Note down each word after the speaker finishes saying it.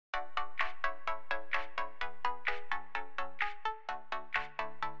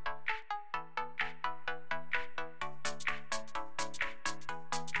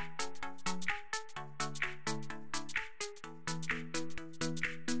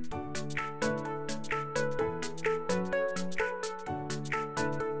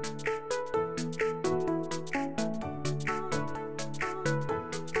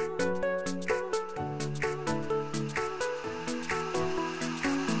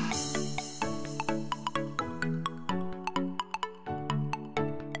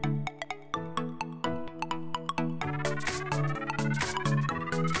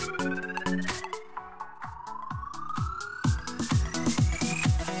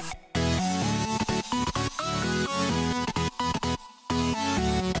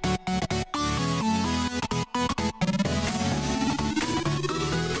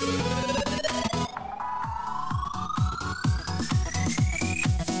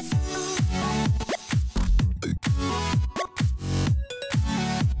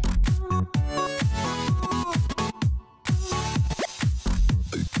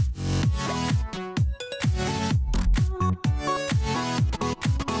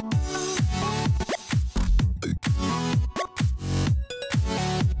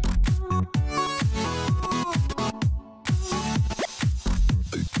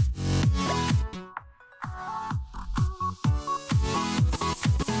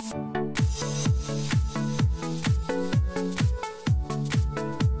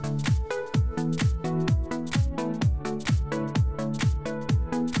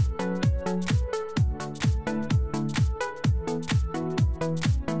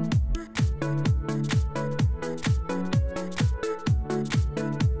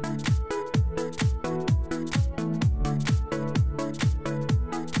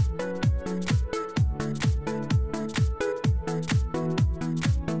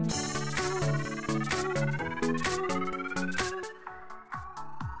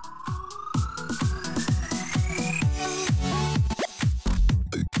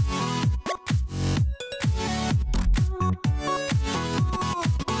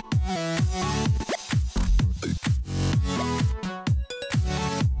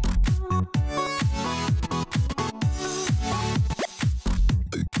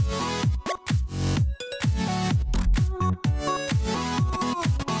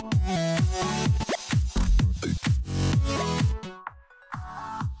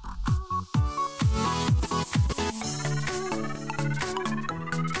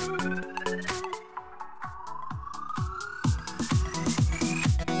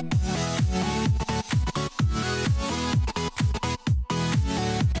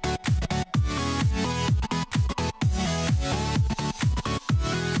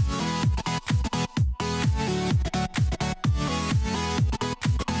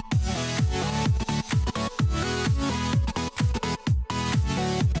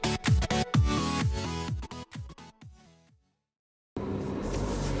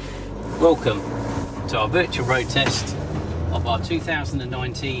Welcome to our virtual road test of our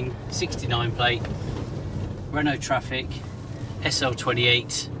 2019 69 plate Renault Trafic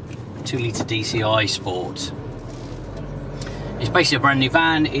SL28 2-litre DCI Sport. It's basically a brand new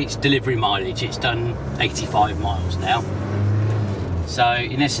van. It's delivery mileage. It's done 85 miles now. So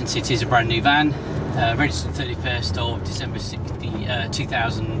in essence it is a brand new van, registered 31st of December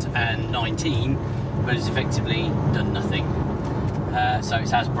 2019, but it's effectively done nothing. So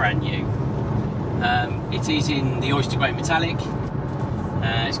it's as brand new. It is in the oyster grey metallic.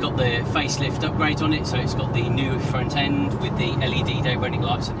 It's got the facelift upgrade on it, so it's got the new front end with the LED day running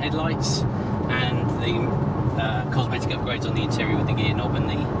lights and headlights, and the cosmetic upgrades on the interior with the gear knob and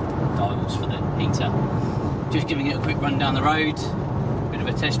the dials for the heater. Just giving it a quick run down the road, bit of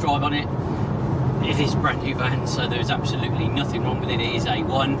a test drive on it. It is a brand new van, so there's absolutely nothing wrong with it. It is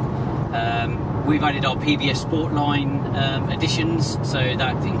A1. We've added our PVSsportline additions, so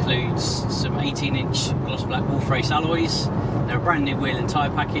that includes some 18-inch gloss black wolf race alloys. They're a brand new wheel and tyre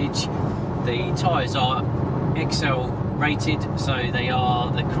package. The tyres are XL rated, so they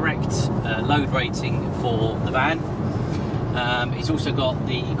are the correct load rating for the van. It's also got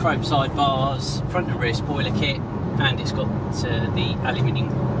the chrome side bars, front and rear spoiler kit, and it's got the aluminium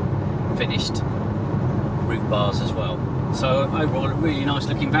finished roof bars as well. So overall a really nice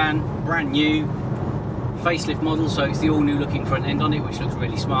looking van, brand new, facelift model, so it's the all new looking front end on it, which looks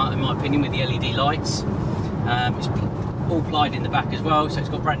really smart in my opinion with the LED lights. It's all plied in the back as well, so it's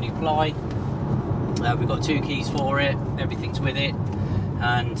got brand new ply. We've got 2 keys for it, everything's with it,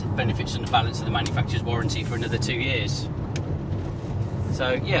 and benefits from the balance of the manufacturer's warranty for another 2 years.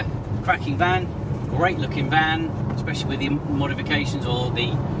 So yeah, cracking van, great looking van, especially with the modifications, or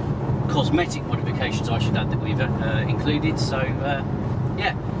the cosmetic modifications I should add, that we've included. So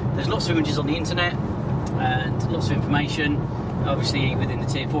yeah, there's lots of images on the internet and lots of information. Obviously within the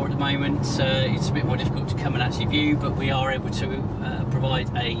tier 4 at the moment, it's a bit more difficult to come and actually view, but we are able to provide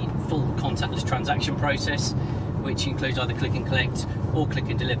a full contactless transaction process, which includes either click and collect or click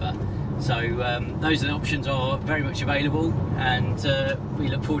and deliver. So those are the options are very much available, and we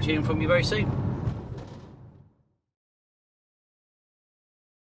look forward to hearing from you very soon.